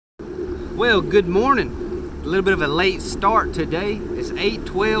Well, good morning. A little bit of a late start today. It's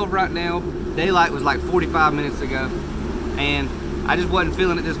 8:12 right now. Daylight was like 45 minutes ago, and I just wasn't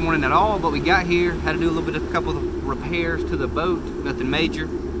feeling it this morning at all. But we got here, had to do a couple of repairs to the boat, nothing major.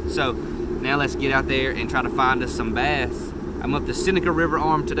 So now let's get out there and try to find us some bass. I'm up the Seneca River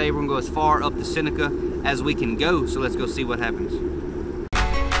arm today. We're gonna go as far up the Seneca as we can go. So let's go see what happens.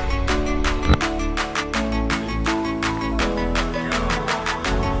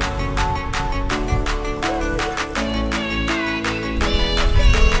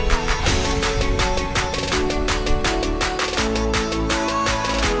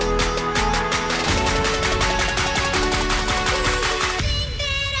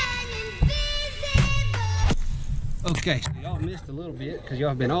 Okay, so y'all missed a little bit because y'all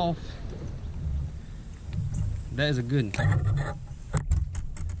have been off. That is a good one.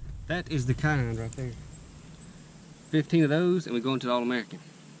 That is the kind right there. 15 of those and we go into the All-American.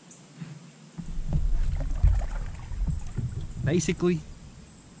 Basically,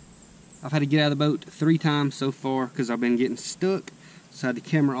 I've had to get out of the boat 3 times so far because I've been getting stuck. So I had the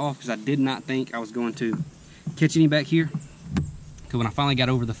camera off because I did not think I was going to catch any back here. Because when I finally got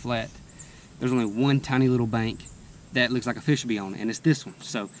over the flat, there's only one tiny little bank that looks like a fish should be on it, and it's this one.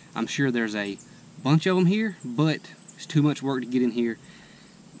 So I'm sure there's a bunch of them here, but it's too much work to get in here,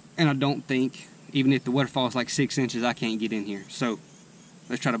 and I don't think, even if the waterfall is like 6 inches, I can't get in here. So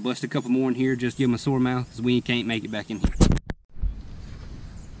let's try to bust a couple more in here, just give them a sore mouth, because we can't make it back in here.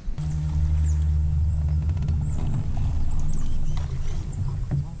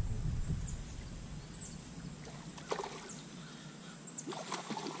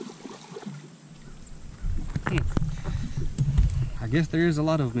 I guess there is a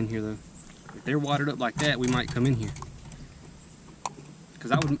lot of them in here though. If they're watered up like that, we might come in here.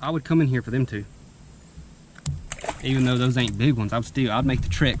 Cause I would come in here for them too. Even though those ain't big ones, I'd make the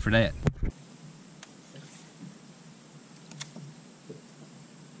trek for that.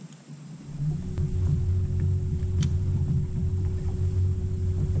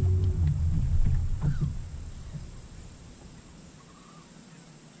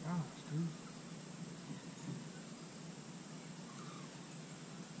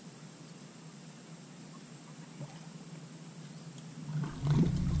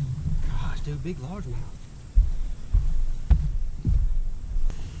 Dude, big largemouth.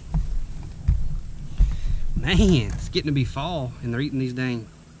 Man, it's getting to be fall and they're eating these dang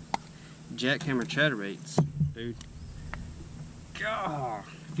jackhammer chatterbaits, dude. God,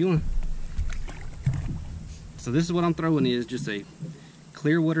 if you want. So this is what I'm throwing, is just a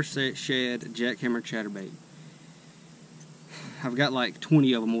clear water shad jackhammer chatterbait. I've got like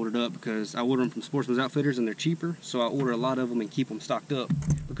 20 of them ordered up because I order them from Sportsman's Outfitters and they're cheaper. So I order a lot of them and keep them stocked up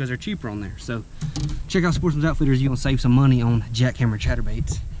because they're cheaper on there. So check out Sportsman's Outfitters. You're gonna save some money on jackhammer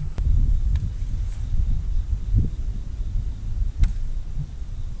chatterbaits.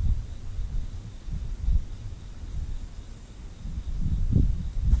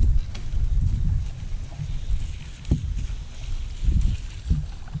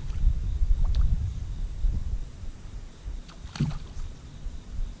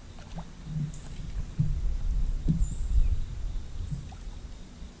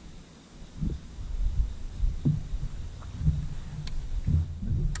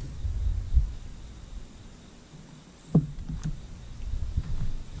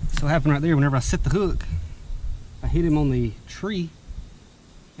 So what happened right there, whenever I set the hook, I hit him on the tree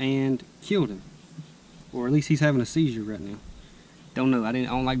and killed him. Or at least he's having a seizure right now. Don't know, I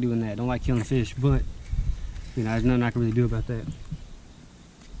don't like doing that. Don't like killing fish, but you know, there's nothing I can really do about that.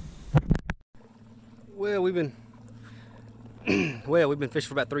 Well, we've been fishing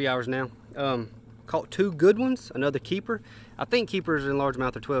for about 3 hours now. Caught 2 good ones, another keeper. I think keepers in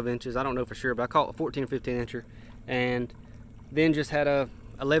largemouth are 12 inches. I don't know for sure, but I caught a 14 or 15 incher, and then just had a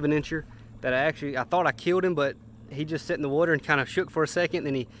 11 incher that I thought I killed him, but he just sat in the water and kind of shook for a second,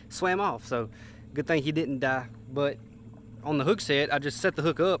 then he swam off. So good thing he didn't die. But on the hook set, I just set the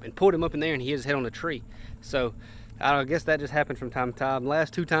hook up and pulled him up in there, and he hit his head on a tree. So I guess that just happened from time to time. The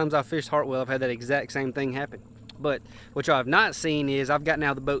last 2 times I fished Hartwell, I've had that exact same thing happen. But what y'all have not seen is I've gotten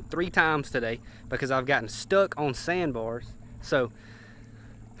out of the boat 3 times today because I've gotten stuck on sandbars. So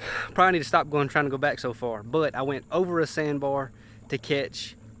probably need to stop trying to go back so far. But I went over a sandbar to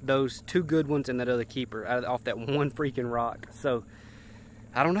catch those 2 good ones and that other keeper off that one freaking rock. So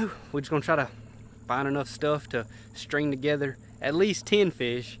I don't know, we're just gonna try to find enough stuff to string together at least 10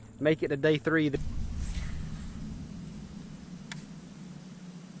 fish, make it to day 3.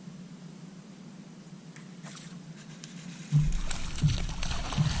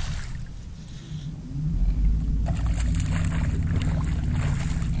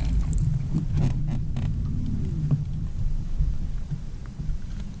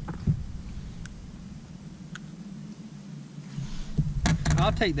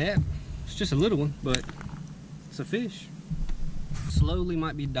 I'll take that. It's just a little one, but it's a fish. Slowly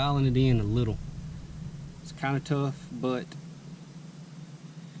might be dialing it in a little. It's kind of tough, but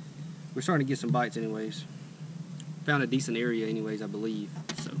we're starting to get some bites anyways. Found a decent area anyways, I believe.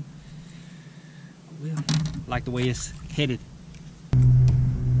 So, well, like the way it's headed.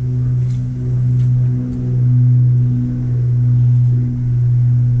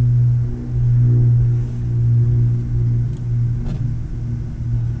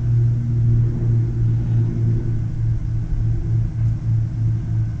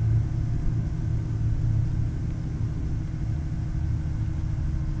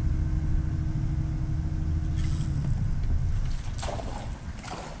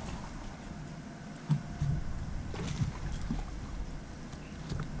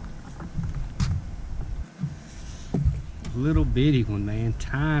 Little bitty one, man.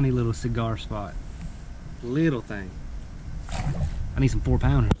 Tiny little cigar spot. Little thing. I need some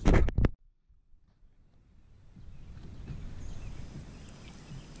 4-pounders.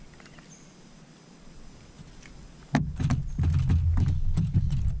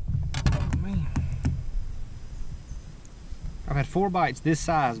 Oh, man. I've had 4 bites this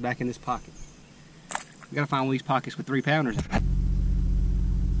size back in this pocket. We gotta find one of these pockets with 3-pounders.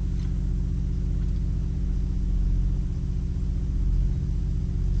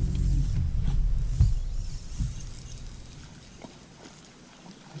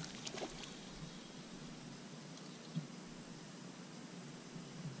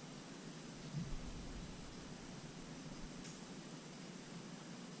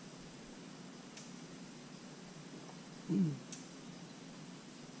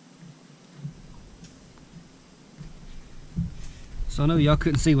 So I know y'all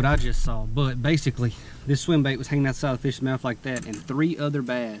couldn't see what I just saw, but basically this swim bait was hanging outside the fish's mouth like that, and 3 other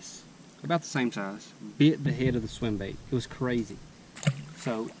bass, about the same size, bit the head of the swim bait. It was crazy.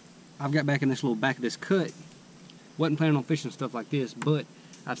 So I've got back in this little back of this cut. Wasn't planning on fishing stuff like this, but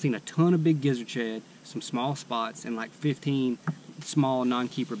I've seen a ton of big gizzard shad, some small spots, and like 15 small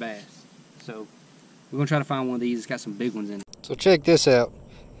non-keeper bass. So we're gonna try to find one of these that's got some big ones in it. So check this out.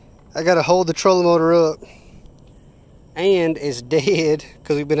 I gotta hold the trolling motor up, and it's dead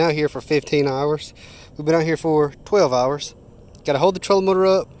because we've been out here for 15 hours. We've been out here for 12 hours. Gotta hold the trolling motor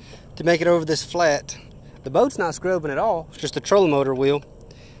up to make it over this flat. The boat's not scrubbing at all, it's just the trolling motor wheel.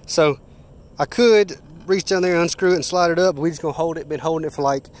 So I could reach down there, unscrew it, and slide it up, but we just gonna hold it. Been holding it for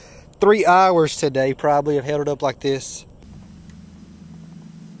like 3 hours today, probably. I've held it up like this.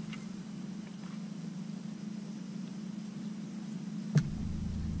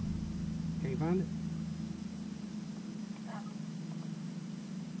 Can you find it?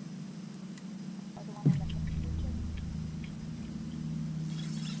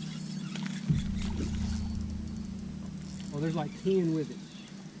 Well, there's like 10 with it.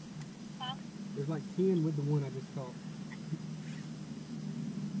 Huh? There's like 10 with the one I just caught.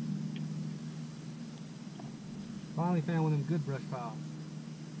 Finally found one of them good brush piles.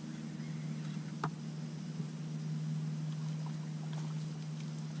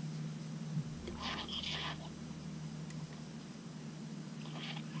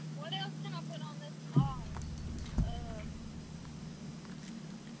 What else can I put on this log?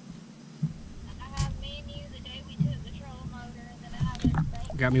 I have menu the day we took the trolling motor, and then I have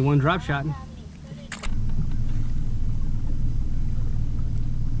everything. Got me one drop shot.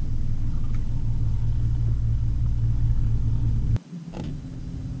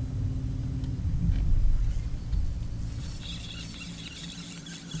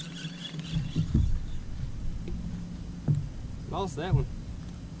 Lost that one.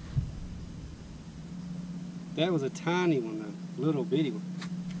 That was a tiny one though, little bitty one.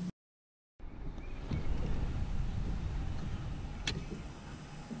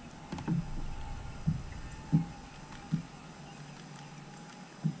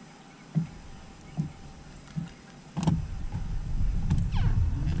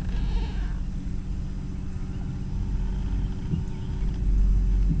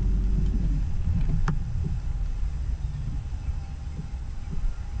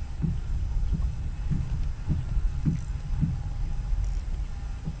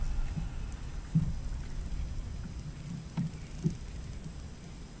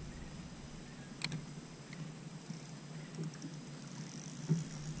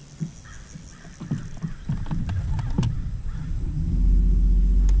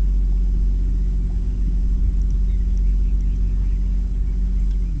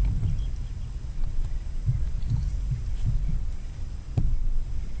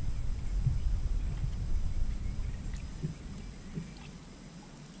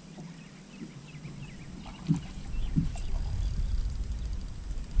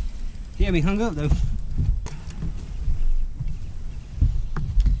 got me hung up though.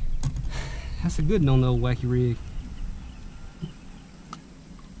 That's a good one on the old wacky rig.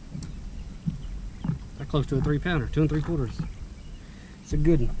 That's close to a 3-pounder, 2 3/4. It's a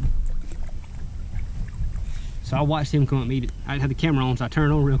good one. So I watched him come up and eat it. I had the camera on, so I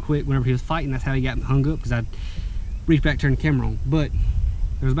turned on real quick whenever he was fighting. That's how he got hung up, because I reached back, turned the camera on. But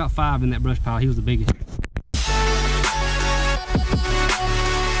there was about 5 in that brush pile. He was the biggest.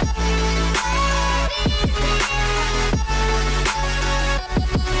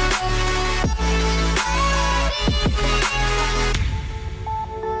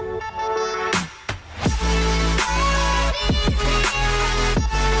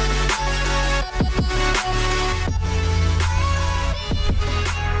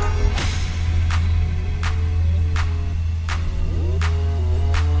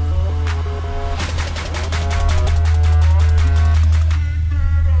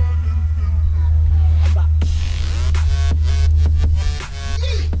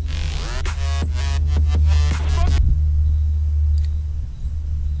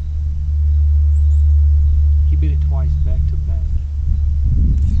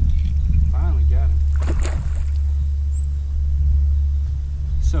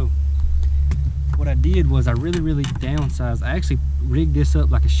 Was I really downsized. I actually rigged this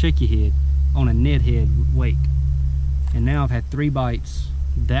up like a shaky head on a net head weight, and now I've had 3 bites.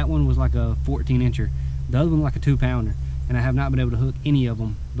 That one was like a 14-incher, the other one like a 2-pounder, and I have not been able to hook any of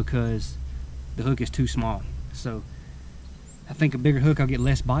them because the hook is too small. So I think a bigger hook I'll get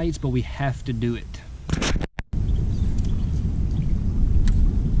less bites, but we have to do it.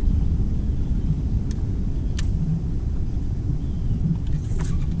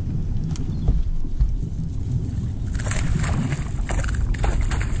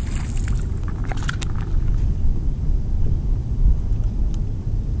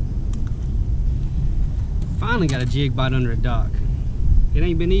 Finally got a jig bite under a dock. It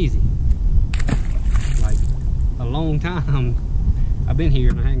ain't been easy. Like a long time I've been here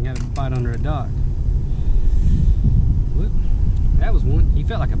and I hadn't got a bite under a dock. Whoop, that was one. He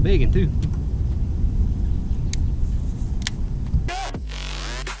felt like a big one too.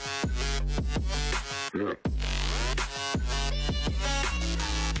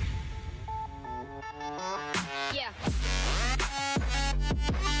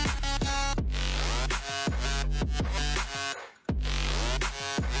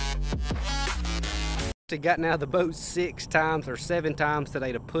 Gotten out of the boat 6 times or 7 times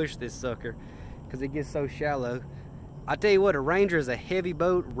today to push this sucker because it gets so shallow. I tell you what, a Ranger is a heavy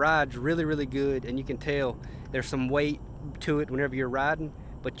boat, rides really good, and you can tell there's some weight to it whenever you're riding,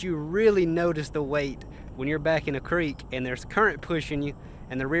 but you really notice the weight when you're back in a creek and there's current pushing you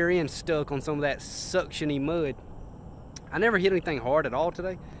and the rear end stuck on some of that suction-y mud. I never hit anything hard at all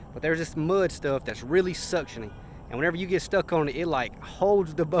today, but there's this mud stuff that's really suction-y. And whenever you get stuck on it, it like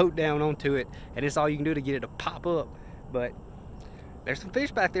holds the boat down onto it, and it's all you can do to get it to pop up. But there's some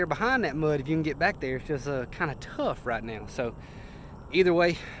fish back there behind that mud if you can get back there. It's just kind of tough right now. So either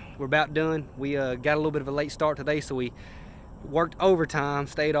way, we're about done. We got a little bit of a late start today, so we worked overtime,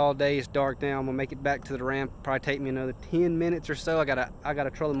 stayed all day. It's dark now. I'm gonna make it back to the ramp. Probably take me another 10 minutes or so. I got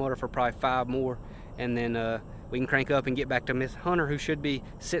a trolling motor for probably 5 more, and then we can crank up and get back to Miss Hunter, who should be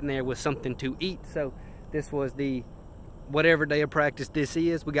sitting there with something to eat. So this was the whatever day of practice this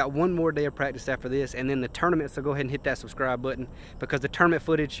is. We got 1 more day of practice after this, and then the tournament. So go ahead and hit that subscribe button, because the tournament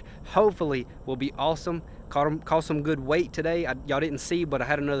footage hopefully will be awesome. Caught some good weight today. Y'all didn't see, but I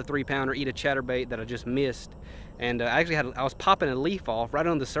had another 3-pounder eat a chatterbait that I just missed, and I was popping a leaf off right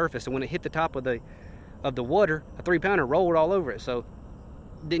on the surface, and when it hit the top of the water, a 3-pounder rolled all over it. So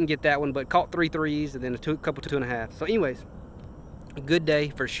didn't get that one, but caught 3 threes and then a couple 2.5. So anyways, a good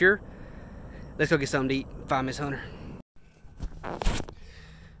day for sure. Let's go get something to eat. Find Miss Hunter.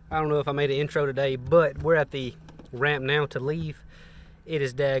 I don't know if I made an intro today, but we're at the ramp now to leave. It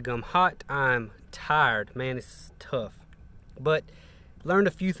is daggum hot. I'm tired, man. It's tough, but learned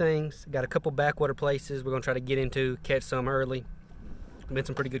a few things. Got a couple backwater places we're gonna try to get into, catch some early. Been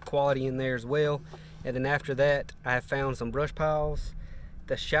some pretty good quality in there as well. And then after that, I have found some brush piles.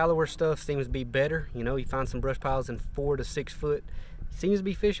 The shallower stuff seems to be better. You know, you find some brush piles in 4 to 6 foot. Seems to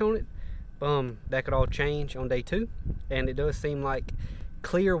be fish on it. That could all change on day 2. And it does seem like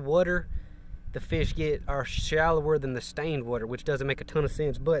clear water, the fish are shallower than the stained water, which doesn't make a ton of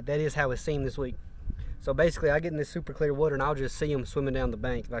sense, but that is how it seemed this week. So basically, I get in this super clear water and I'll just see them swimming down the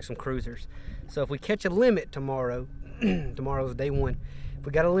bank like some cruisers. So if we catch a limit tomorrow, tomorrow's day 1, if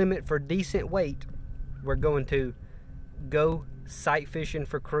we got a limit for decent weight, we're going to go sight fishing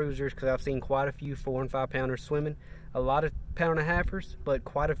for cruisers, because I've seen quite a few 4 and 5 pounders swimming. a lot of 1.5-pounders, but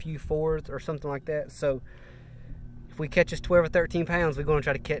quite a few 4s or something like that. So if we catch us 12 or 13 pounds, we're going to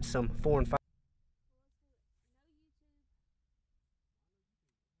try to catch some 4 and 5.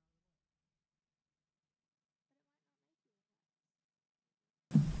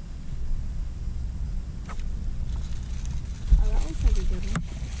 Oh, that looks like a good one.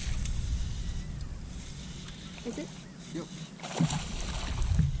 Is it? Yep.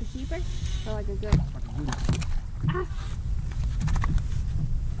 A keeper? Or like a good? Ah.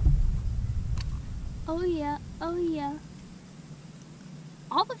 Oh yeah, oh yeah.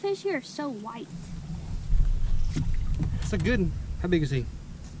 All the fish here are so white. It's a good one. How big is he?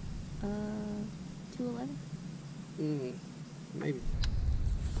 211. Maybe.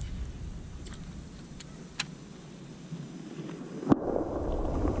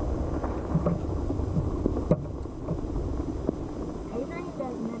 Adrian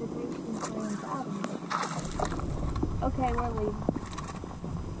does meditation trains Auburn. Okay, we're leaving.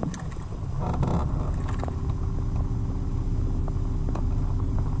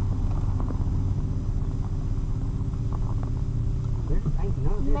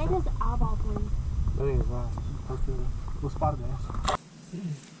 You made his eyeball bleed. I think it's right. We'll spot it ass.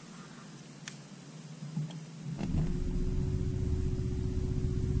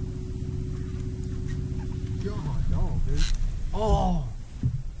 God, dog, dude. Oh!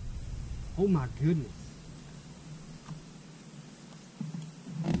 Oh my goodness.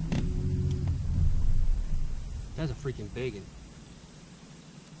 That's a freaking big one.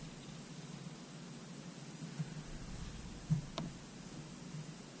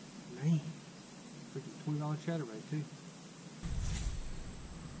 Man, freaking $20 chatterbait too.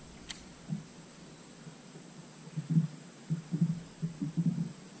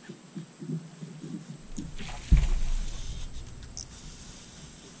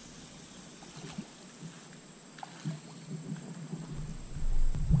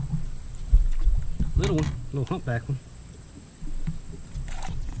 Little one, little humpback one.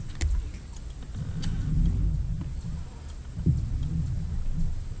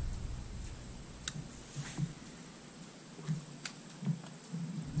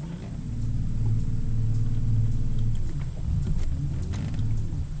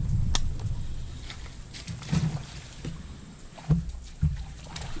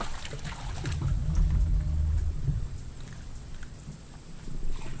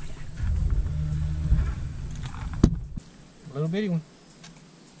 Little bitty one.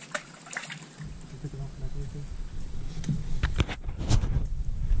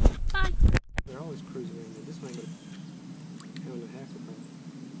 Bye. They're always cruising around there. This might be a pound and a half or probably.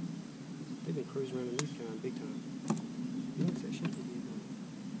 They've been cruising around in these kind big time. You know what's that shit they do?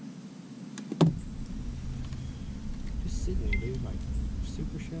 Just sitting there, dude, like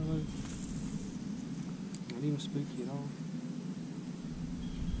super shallow. Not even spooky at all.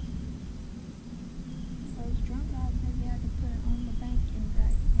 Those drunk guys said you had to put it on the bank and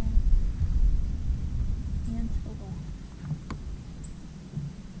drag it down into the water.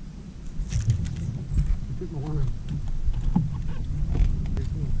 Took my worm.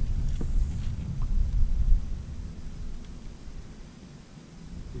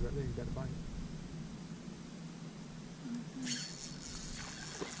 See right there, you got a bite.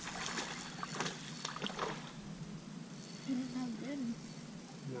 It didn't have good.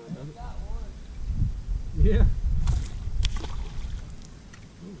 No, it doesn't. Yeah.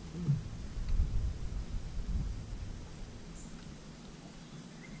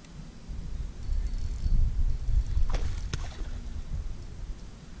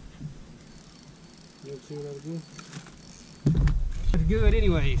 You want to see what that again? It's good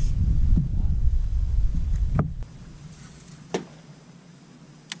anyways.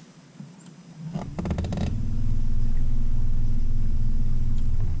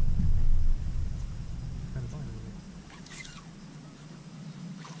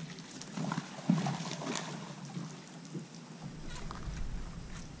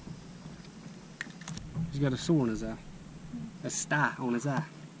 He's got a sore on his eye. A sty on his eye.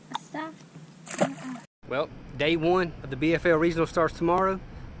 Stop. Well, day one of the BFL Regional starts tomorrow.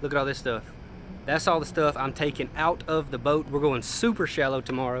 Look at all this stuff. That's all the stuff I'm taking out of the boat. We're going super shallow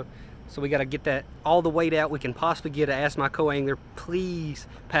tomorrow, so we got to get that all the weight out we can possibly get. I asked my co-angler, please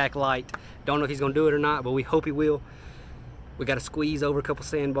pack light. Don't know if he's going to do it or not, but we hope he will. We got to squeeze over a couple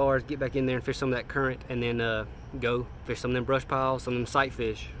sandbars, get back in there and fish some of that current, and then go fish some of them brush piles, some of them sight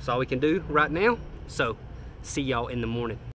fish. That's all we can do right now. So, see y'all in the morning.